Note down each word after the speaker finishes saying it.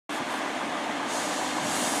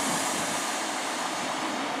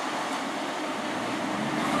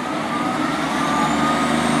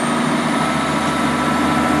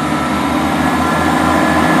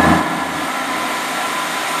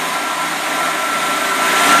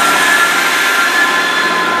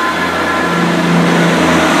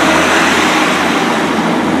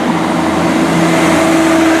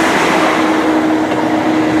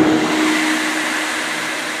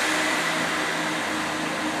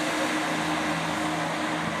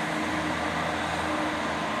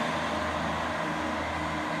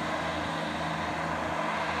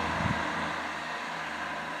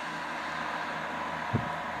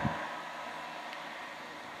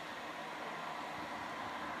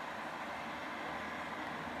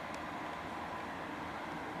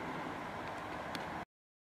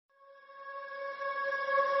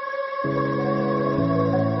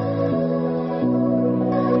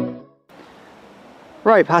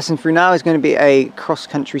Right, passing through now is going to be a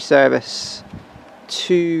cross-country service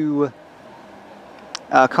to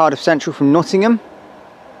Cardiff Central from Nottingham.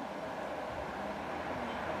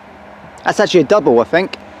 That's actually a double, I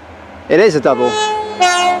think. It is a double. It's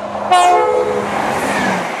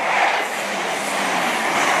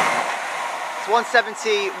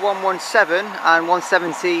 170 117 and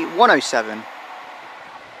 170 107.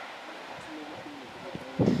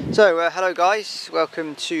 So hello guys,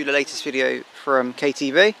 welcome to the latest video from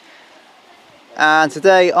KTV, and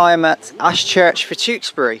today I am at Ashchurch for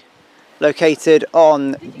Tewkesbury, located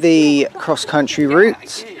on the cross-country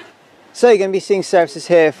route. So you're going to be seeing services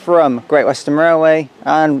here from Great Western Railway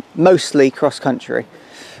and mostly cross-country.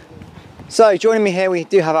 So joining me here, we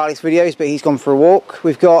do have Alex videos, but he's gone for a walk.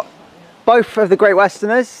 We've got both of the Great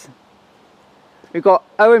Westerners. We've got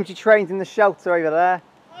OMGTrains in the shelter over there.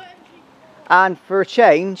 And for a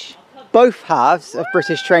change, both halves of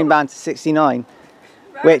British Train Band to 69,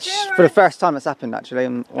 which for the first time has happened actually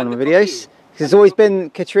on one of my videos. Because it's always been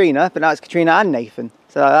Katrina, but now it's Katrina and Nathan,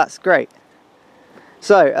 so that's great.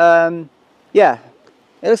 So yeah,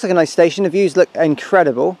 it looks like a nice station. The views look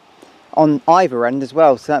incredible on either end as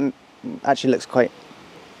well, so that actually looks quite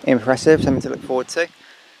impressive, something to look forward to.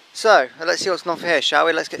 So let's see what's on for here, shall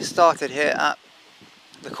we? Let's get started here at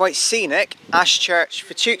the quite scenic Ashchurch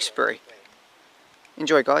for Tewkesbury.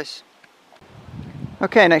 Enjoy, guys.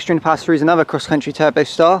 Okay, next train to pass through is another cross-country turbo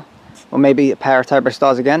star, or maybe a pair of turbo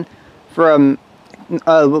stars again, from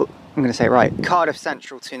I'm going to say it right, Cardiff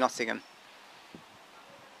Central to Nottingham.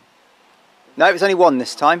 No, it was only one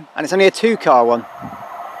this time, and it's only a two-car one.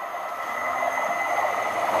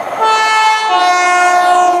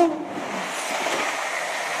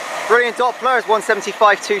 Brilliant Doppler as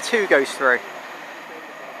 175.22 goes through.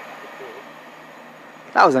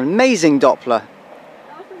 That was an amazing Doppler.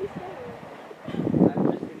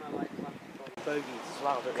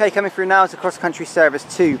 Okay, coming through now is a cross-country service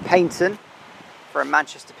to Paynton from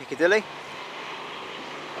Manchester Piccadilly.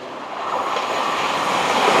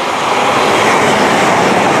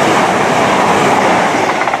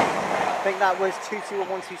 I think that was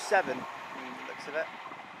 221127, looks of it.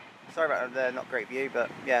 Sorry about the not great view, but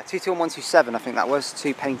yeah, 221127 I think that was,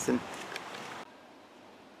 to Paynton.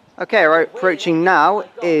 Okay, right, approaching now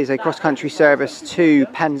is a cross-country service to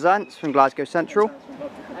Penzance from Glasgow Central.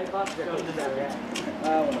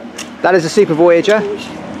 That is a Super Voyager.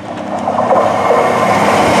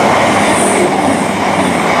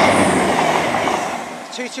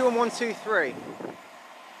 221123.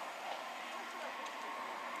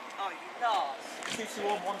 Oh, you nuts.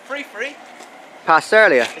 221133? Passed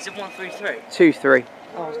earlier. Is it 133? 23.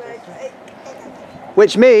 Oh,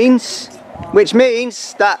 Which means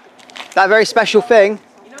that very special thing,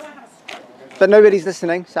 but nobody's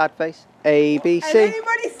listening, sad face. A, B, C. Has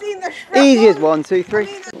anybody seen the show? Easy as 1, 2, 3.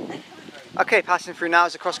 Okay, passing through now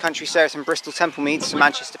is a cross-country service from Bristol Temple Meads to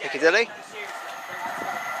Manchester Piccadilly.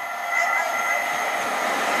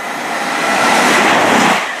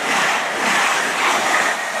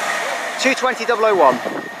 (220.001).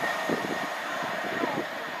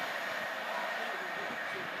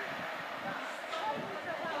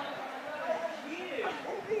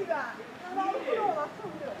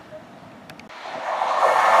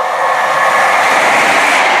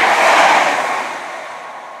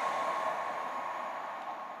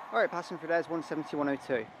 Alright, passing through there is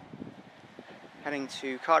 170.102. Heading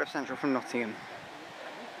to Cardiff Central from Nottingham.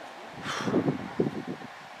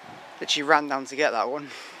 Literally ran down to get that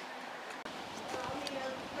one.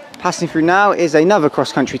 Passing through now is another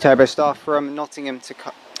cross-country turbo star from Nottingham to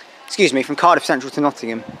from Cardiff Central to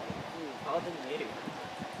Nottingham.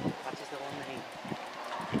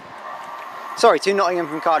 Sorry, to Nottingham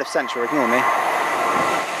from Cardiff Central, ignore me.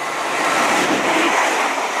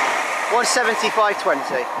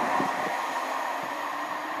 175.20.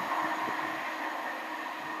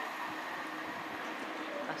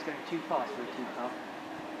 That's going too fast for a two-car.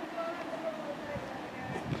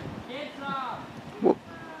 Whoop.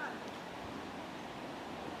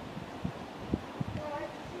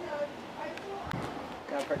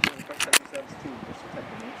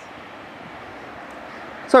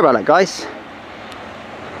 Sorry about that, guys.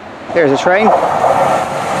 Here's a train.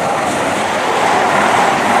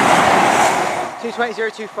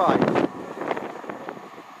 220.025.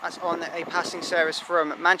 That's on a passing service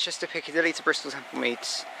from Manchester Piccadilly to Bristol Temple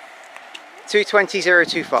Meads.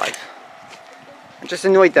 220.025. I'm just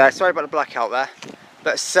annoyed there, sorry about the blackout there.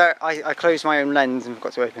 But sir, I closed my own lens and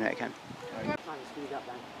forgot to open it again.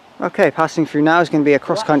 Okay, passing through now is going to be a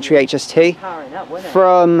cross-country HST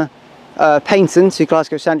from Paynton to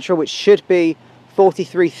Glasgow Central, which should be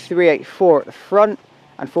 43.384 at the front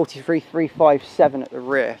and 43,357 at the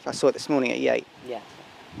rear. I saw it this morning at E8. Yeah.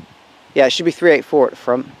 Yeah, it should be 384 at the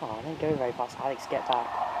front. Oh, I didn't go very fast. Alex, get back.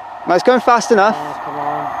 No, it's going fast enough. Come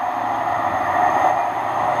on.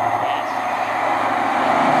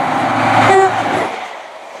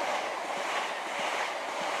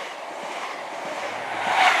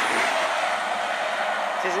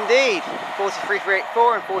 It is indeed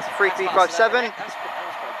 43,384 and 43,357.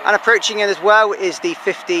 And approaching in as well is the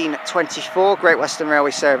 1524 Great Western Railway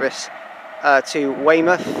service to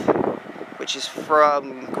Weymouth, which is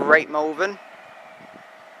from Great Malvern.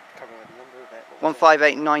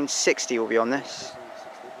 158960 will be on this.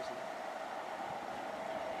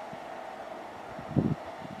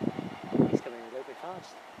 He's coming a little bit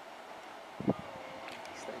fast.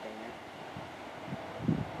 Slow down now.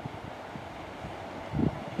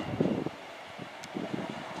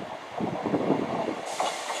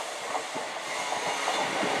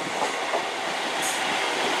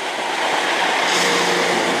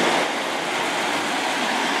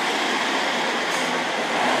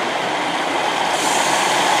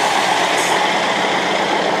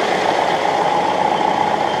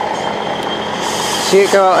 See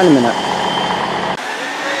it go out in a minute.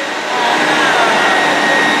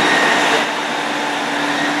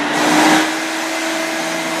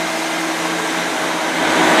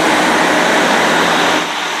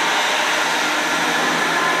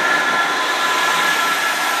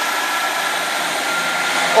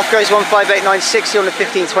 Off goes 158960 on the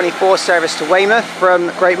 1524 service to Weymouth from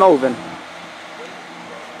Great Malvern.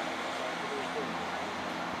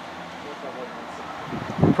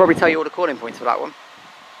 I'll probably tell you all the calling points for that one. In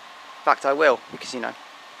fact, I will, because, you know,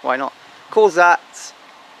 why not? Calls at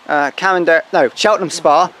Cheltenham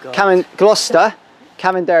Spa, Gloucester,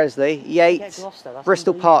 Camandersley, Yates,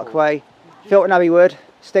 Bristol Parkway, Filton Abbey Wood,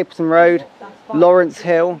 Stapleton Road, Lawrence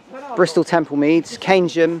Hill, Bristol Temple Meads,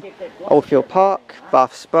 Canesium, Oldfield Park,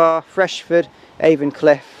 Bath Spa, Freshford, Avon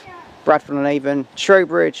Cliff, Bradford on Avon,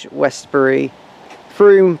 Trowbridge, Westbury,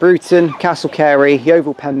 Frome, Bruton, Castle Carey,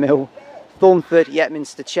 Yeovil Penmill, Thornford,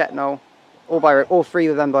 Yetminster, Chetnall, all three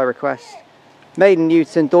of them by request. Maiden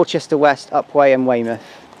Newton, Dorchester West, Upway and Weymouth.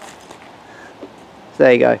 So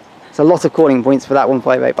there you go. It's a lot of calling points for that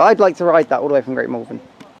 158, but I'd like to ride that all the way from Great Malvern.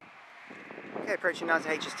 Okay, approaching now to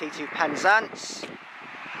HST2 Penzance.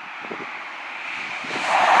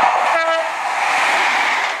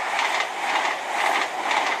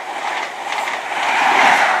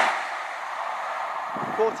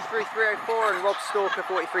 (43,304) and Rob Stalker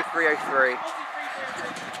 43,303.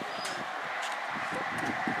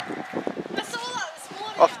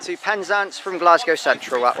 Off to Penzance from Glasgow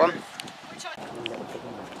Central, that one.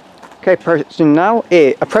 Okay, approaching now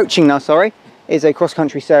is a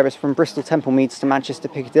cross-country service from Bristol Temple Meads to Manchester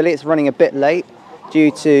Piccadilly. It's running a bit late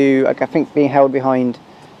due to, I think, being held behind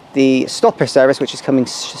the stopper service, which is coming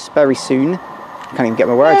very soon. I can't even get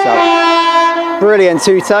my words out. Brilliant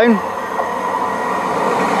two-tone.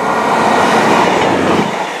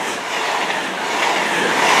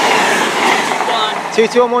 Two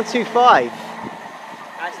 125.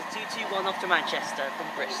 That's a 221 off to Manchester from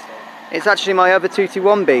Bristol. It's actually my other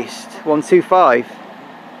 221 beast, 125.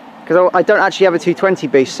 Because I don't actually have a 220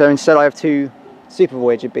 beast, so instead I have two Super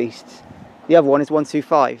Voyager beasts. The other one is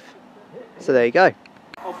 125. So there you go.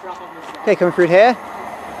 Okay, coming through here.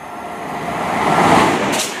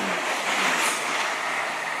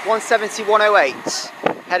 170-108,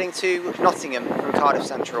 heading to Nottingham from Cardiff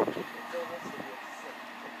Central.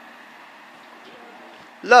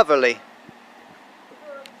 Lovely.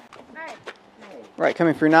 Right,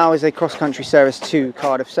 coming through now is a cross-country service to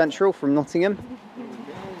Cardiff Central from Nottingham.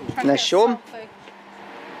 And there's Sean.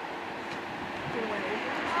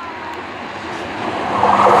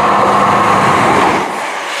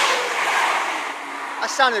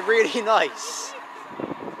 That sounded really nice.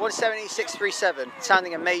 170-637,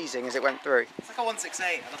 sounding amazing as it went through. It's like a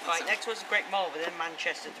 168. Right, next one's Great Malvern, then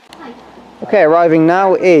Manchester. Okay, arriving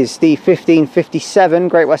now is the 1557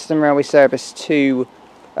 Great Western Railway service to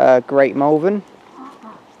Great Malvern.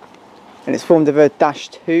 And it's formed of a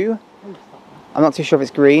 -2. I'm not too sure if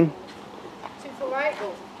it's green.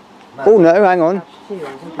 Oh no, hang on.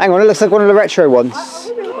 Hang on, it looks like one of the retro ones.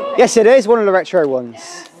 Yes, it is one of the retro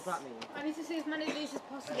ones. I need to see as many of these as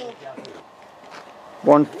possible.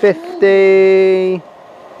 150.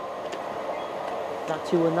 That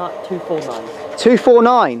 249.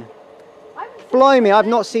 249. Blimey, I've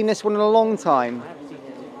not seen this one in a long time.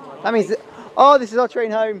 That means, oh, this is our train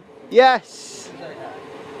home. Yes.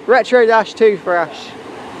 Retro -2 for Ash.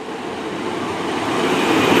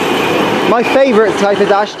 My favourite type of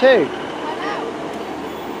 -2.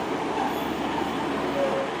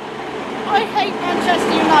 I hate them.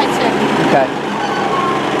 Manchester United. Okay.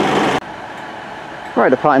 Right,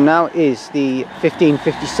 departing now is the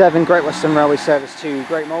 1557 Great Western Railway service to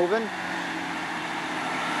Great Malvern.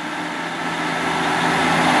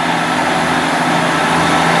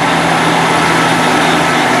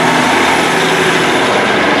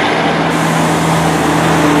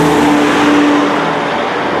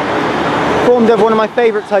 Formed of one of my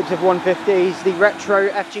favourite types of 150s, the retro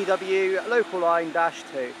FGW local line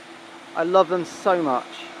 -2. I love them so much.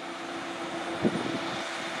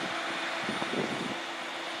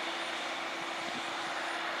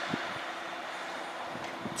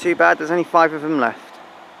 Too bad there's only 5 of them left.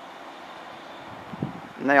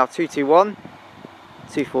 And they are 221,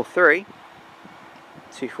 243,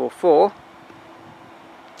 244,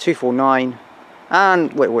 249,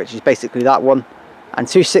 and which is basically that one, and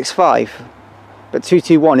 265. But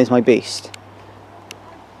 221 is my beast.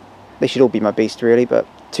 They should all be my beast really, but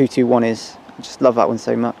 221 is, I just love that one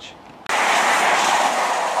so much.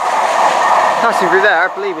 Passing through there,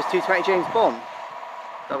 I believe is 220 James Bond,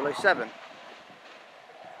 007.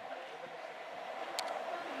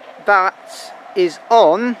 That is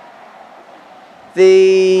on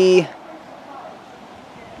the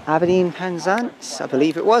Aberdeen Penzance, I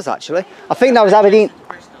believe it was actually. I think that was Aberdeen,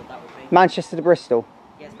 Bristol, that would be. Manchester to Bristol.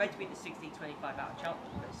 Yeah, it's meant to be the 1625 out of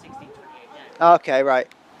Cheltenham, but it's 1628 now. Okay, right.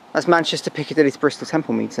 That's Manchester Piccadilly to Bristol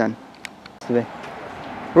Templemead then.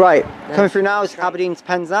 Right, coming through now is Aberdeen to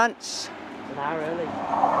Penzance. It's an hour early.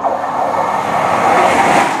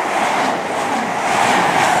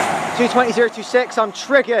 220026, I'm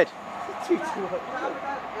triggered.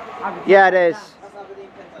 Yeah, it is.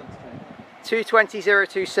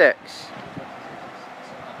 220026.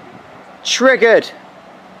 Triggered.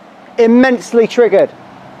 Immensely triggered.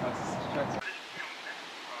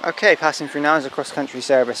 Okay, passing through now is a cross-country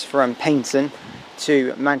service from Paignton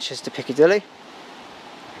to Manchester Piccadilly.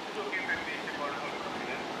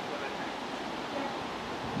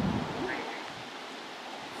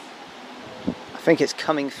 I think it's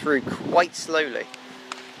coming through quite slowly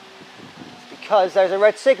because there's a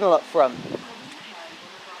red signal up front.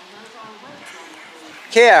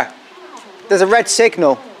 Here, there's a red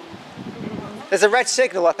signal. There's a red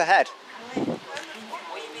signal up ahead.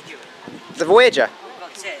 The Voyager.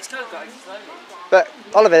 It's still going slowly. But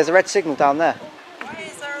Oliver, there's a red signal down there. Why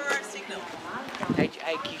is there a red signal?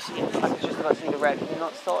 AQC. I was just about to see the red. Did you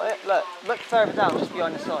not spot it? Look further down, just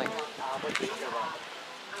behind the sign.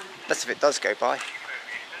 That's if it does go by.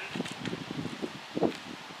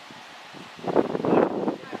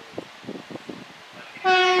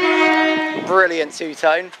 Brilliant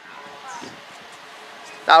two-tone.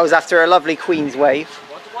 That was after a lovely Queen's wave.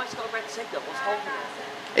 Why it's got a red signal? What's holding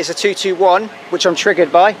it? It's a 221, which I'm triggered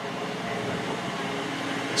by.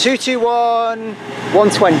 221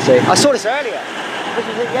 120. I saw this earlier. This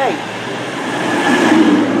was at Yate.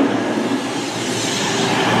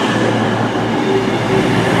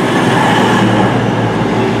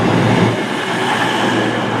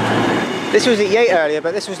 This was at Yate earlier,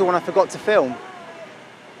 but this was the one I forgot to film.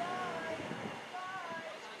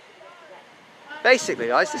 Basically,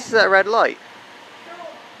 guys, this is at a red light.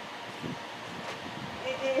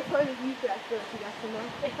 If only you could actually go to Yasser.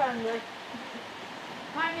 If only.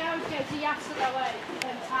 Maybe I would go to Yasser away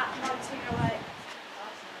and tap 1908.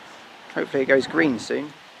 Hopefully it goes green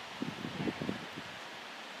soon.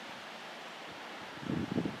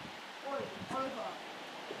 Oi, Oliver.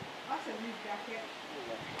 That's a new jacket.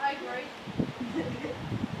 I agree.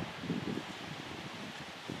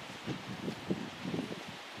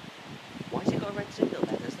 Why has it got a red signal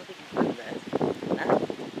there? There's nothing in front of it.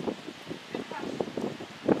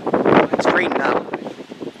 It's green now.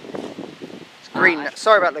 It's green.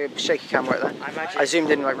 Sorry about the shaky camera there. I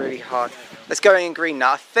zoomed in like really hard. It's going in green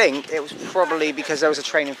now. I think it was probably because there was a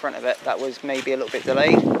train in front of it that was maybe a little bit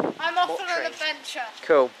delayed. I'm off What on train? an adventure.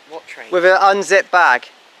 Cool. What train? With an unzipped bag.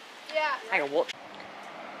 Yeah. Hang on, what?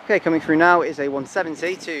 Okay, coming through now is a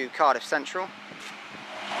 170 to Cardiff Central.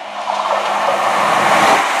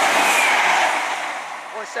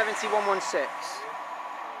 170, 116.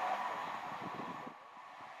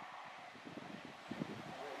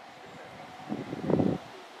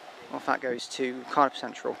 Off that goes to Cardiff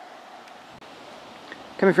Central.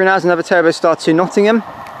 Coming through now is another turbo star to Nottingham.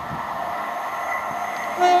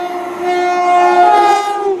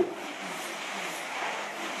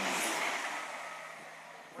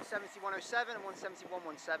 107 and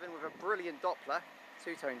 17117 with a brilliant Doppler,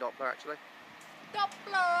 two-tone Doppler actually.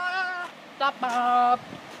 Doppler.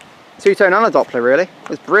 Two-tone and a Doppler really, it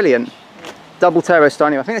was brilliant. Double turbo star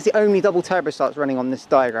anyway. I think that's the only double turbo star that's running on this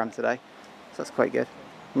diagram today, so that's quite good.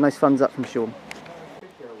 Nice thumbs up from Sean.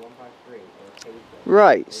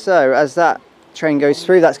 Right, so as that train goes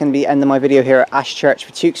through, that's going to be the end of my video here at Ashchurch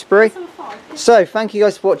for Tewkesbury. So thank you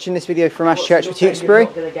guys for watching this video from Ashchurch for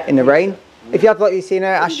Tewkesbury in the rain. If you have liked what you've seen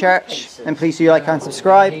here at Ashchurch, then please do like and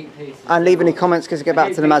subscribe, and leave any comments because I get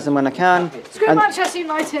back to them as and when I can. Screw Manchester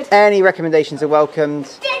United. Any recommendations are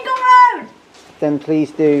welcomed. Then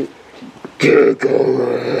please do.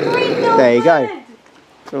 There you go.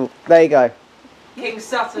 Oh, there you go. King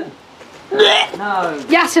Sutton. No.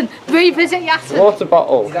 Yatten. Revisit Yatten. Water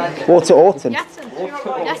bottle. Water Orton. Yatten.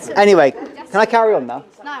 Yatten. Anyway, can I carry on now?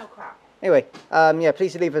 No. Anyway, yeah,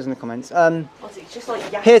 please leave us in the comments. It's just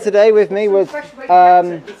like Here today with me was,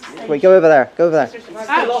 wait, go over there, go over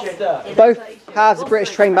there. Both halves of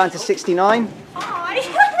British Train Banter 69,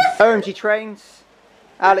 OMGTrains,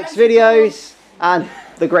 Alex Videos, and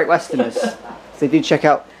The Great Westerners. So do check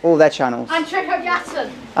out all their channels. And check out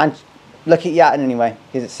Yatten. And look at Yatten anyway,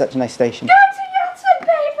 because it's such a nice station. Go to Yatten,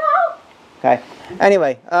 people! Okay,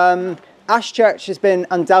 anyway, Ashchurch has been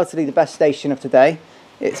undoubtedly the best station of today.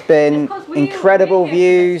 It's been incredible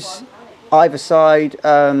views either side.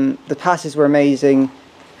 The passes were amazing.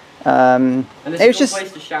 And it was just,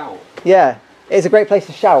 place to shout. yeah, it's a great place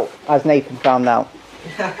to shout, as Nathan found out.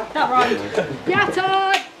 That right.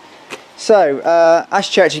 Yatten! So,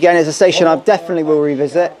 Ashchurch again is a station I definitely will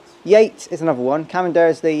revisit. Yate is another one.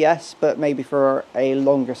 Camandersley, yes, but maybe for a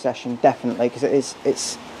longer session, definitely, because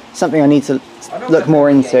it's something I need to look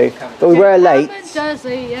more into. But we were late.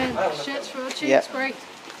 Jersey, yeah. Shit's for Tewkesbury.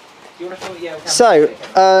 So,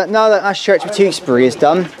 now that Ashchurch for Tewkesbury is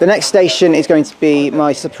done, the next station is going to be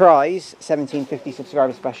my surprise 1750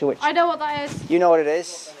 subscriber special, which I know what that is. you know what it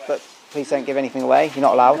is, but please don't give anything away. You're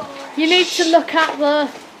not allowed. You need to look at the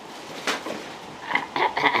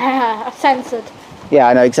censored. Yeah,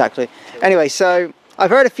 I know, exactly. Anyway, so I've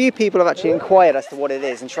heard a few people have actually inquired as to what it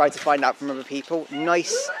is and tried to find out from other people.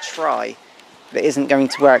 Nice try. But it isn't going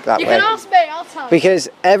to work that way. You can ask me, I'll tell you. Because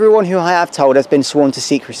everyone who I have told has been sworn to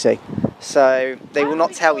secrecy. So they will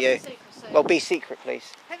not tell you. Well, be secret,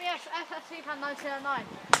 please. Hit me FFC fan 1909.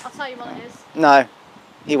 I'll tell you what it is. No,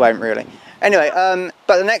 he won't really. Anyway,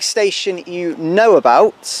 but the next station you know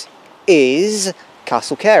about is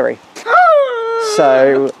Castle Carey.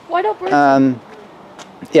 So, Why not Britain?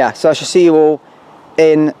 yeah, so I shall see you all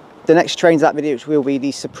in the next Trains That video, which will be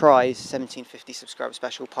the surprise 1750 subscriber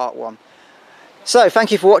special part 1. So,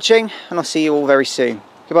 thank you for watching, and I'll see you all very soon.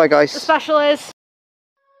 Goodbye, guys. The special is...